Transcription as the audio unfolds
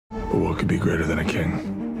But what could be greater than a king?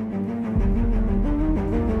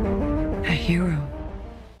 A hero.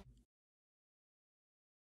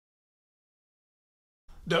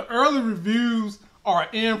 The early reviews are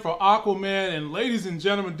in for Aquaman, and ladies and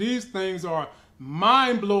gentlemen, these things are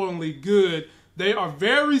mind-blowingly good. They are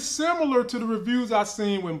very similar to the reviews I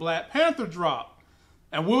seen when Black Panther dropped.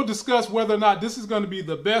 And we'll discuss whether or not this is going to be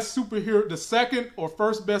the best superhero, the second or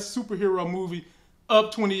first best superhero movie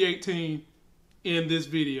of 2018 in this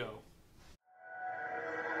video.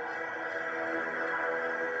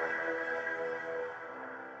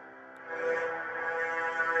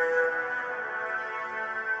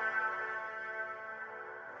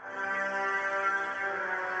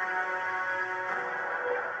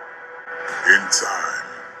 In time,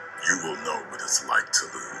 you will know what it's like to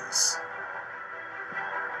lose.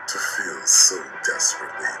 To feel so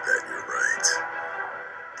desperately that you're right,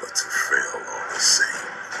 but to fail all the same.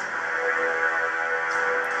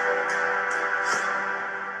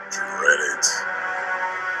 Dread it.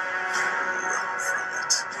 Run from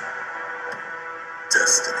it.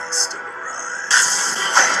 Destiny still arrives.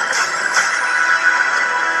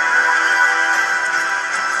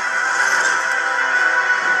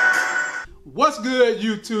 What's good,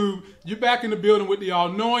 YouTube? You're back in the building with the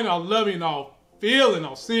all-knowing, all-loving, all-feeling,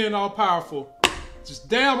 all-seeing, all-powerful, just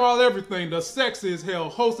damn all everything, the sexy as hell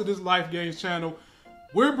host of this Life Gains channel.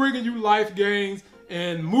 We're bringing you life gains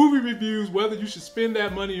and movie reviews, whether you should spend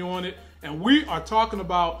that money on it. And we are talking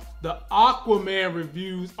about the Aquaman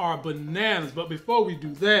reviews are bananas. But before we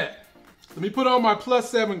do that, let me put on my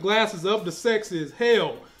 +7 glasses of the sexy as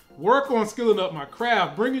hell. Work on skilling up my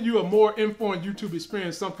craft, bringing you a more informed YouTube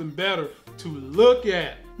experience, something better to look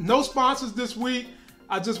at. No sponsors this week.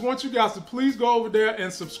 I just want you guys to please go over there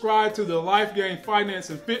and subscribe to the Life Gain Finance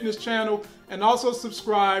and Fitness channel, and also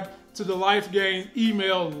subscribe to the Life Gain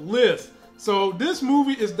email list. So this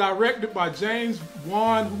movie is directed by James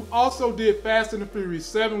Wan, who also did Fast and the Furious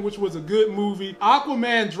 7, which was a good movie.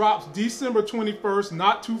 Aquaman drops December 21st,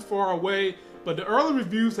 not too far away. But the early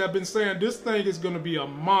reviews have been saying this thing is going to be a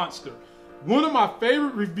monster. One of my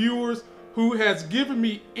favorite reviewers who has given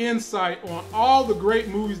me insight on all the great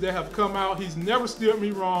movies that have come out, he's never steered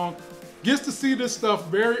me wrong, gets to see this stuff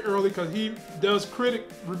very early because he does critic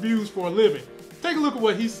reviews for a living. Take a look at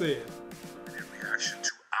what he said. In reaction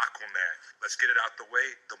to Aquaman, let's get it out the way.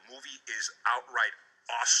 The movie is outright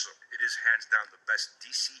awesome. It is hands down the best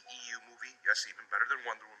DCEU movie. Yes, even better than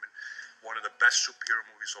Wonder Woman. One of the best superhero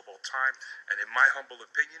movies of all time, and in my humble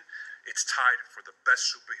opinion, it's tied for the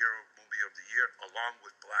best superhero movie of the year, along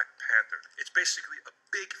with Black Panther. It's basically a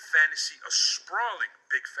big fantasy, a sprawling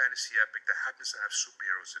big fantasy epic that happens to have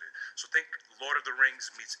superheroes in it. So think Lord of the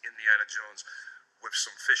Rings meets Indiana Jones with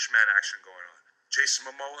some fishman action going on. Jason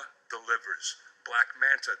Momoa delivers. Black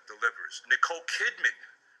Manta delivers. Nicole Kidman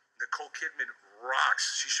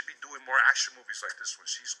rocks. She should be doing more action movies like this one.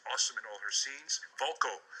 She's awesome in all her scenes. Volko,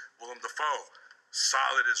 Willem Dafoe,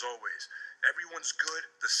 solid as always. Everyone's good.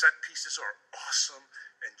 The set pieces are awesome.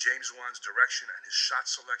 And James Wan's direction and his shot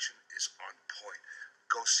selection is on point.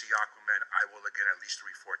 Go see Aquaman. I will again at least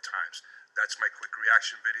 3-4 times. That's my quick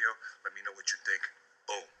reaction video. Let me know what you think.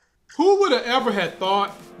 Boom. Who would have ever had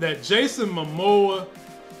thought that Jason Momoa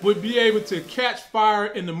would be able to catch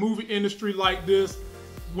fire in the movie industry like this?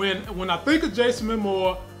 When I think of Jason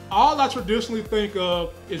Momoa, all I traditionally think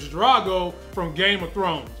of is Drago from Game of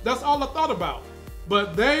Thrones. That's all I thought about.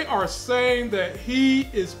 But they are saying that he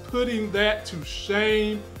is putting that to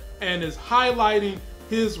shame and is highlighting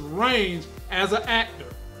his range as an actor.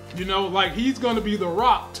 You know, like he's going to be The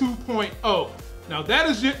Rock 2.0. Now that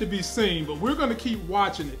is yet to be seen, but we're going to keep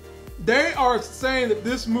watching it. They are saying that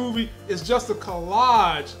this movie is just a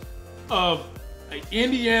collage of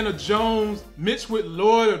Indiana Jones mixed with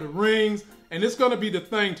Lord of the Rings, and it's going to be the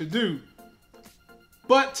thing to do.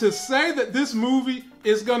 But to say that this movie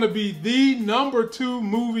is going to be the #2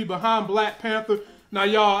 movie behind Black Panther, now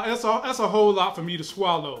y'all, that's a whole lot for me to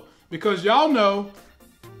swallow. Because y'all know,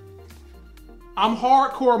 I'm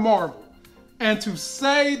hardcore Marvel. And to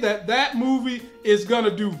say that that movie is going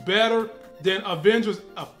to do better than Avengers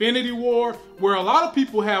Infinity War, where a lot of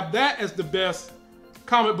people have that as the best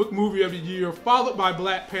comic book movie of the year, followed by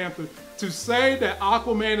Black Panther, to say that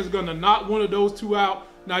Aquaman is going to knock one of those two out,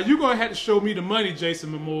 now you're going to have to show me the money,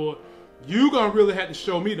 Jason Momoa. You're going to really have to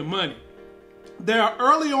show me the money. They are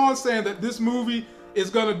early on saying that this movie is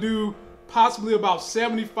going to do possibly about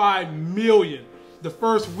 75 million the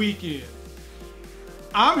first weekend.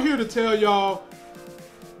 I'm here to tell y'all,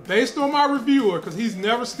 based on my reviewer, because he's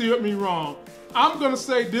never steered me wrong, I'm going to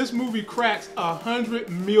say this movie cracks $100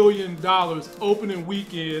 million opening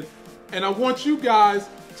weekend. And I want you guys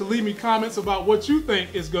to leave me comments about what you think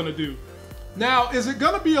it's gonna do. Now, is it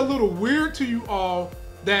gonna be a little weird to you all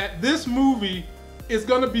that this movie is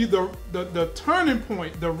gonna be the turning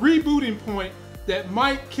point, the rebooting point that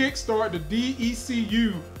might kickstart the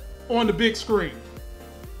DECU on the big screen?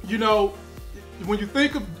 You know, when you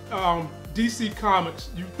think of DC Comics,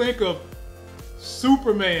 you think of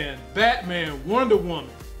Superman, Batman, Wonder Woman.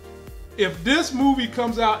 If this movie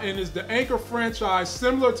comes out and is the anchor franchise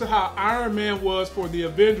similar to how Iron Man was for the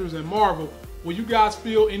Avengers and Marvel, will you guys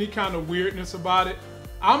feel any kind of weirdness about it?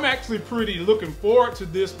 I'm actually pretty looking forward to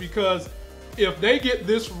this, because if they get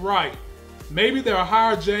this right, maybe they'll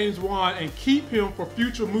hire James Wan and keep him for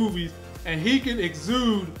future movies, and he can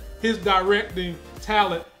exude his directing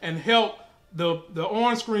talent and help the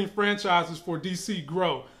on-screen franchises for DC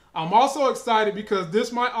grow. I'm also excited because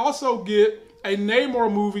this might also get a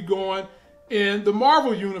Namor movie going in the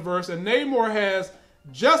Marvel universe, and Namor has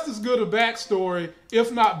just as good a backstory,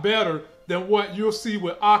 if not better, than what you'll see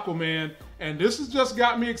with Aquaman. And this has just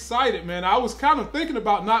got me excited, man. I was kind of thinking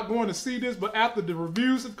about not going to see this, but after the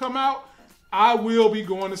reviews have come out, I will be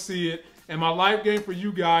going to see it. And my life game for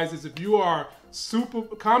you guys is, if you are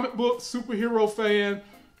a comic book superhero fan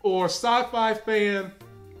or sci-fi fan,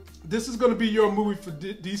 this is going to be your movie for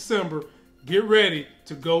December. Get ready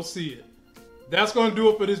to go see it. That's going to do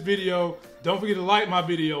it for this video. Don't forget to like my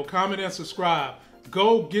video, comment, and subscribe.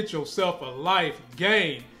 Go get yourself a life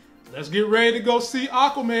game. Let's get ready to go see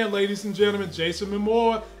Aquaman, ladies and gentlemen. Jason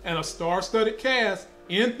Momoa and a star-studded cast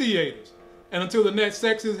in theaters. And until the next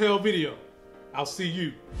Sex is Hell video, I'll see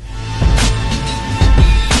you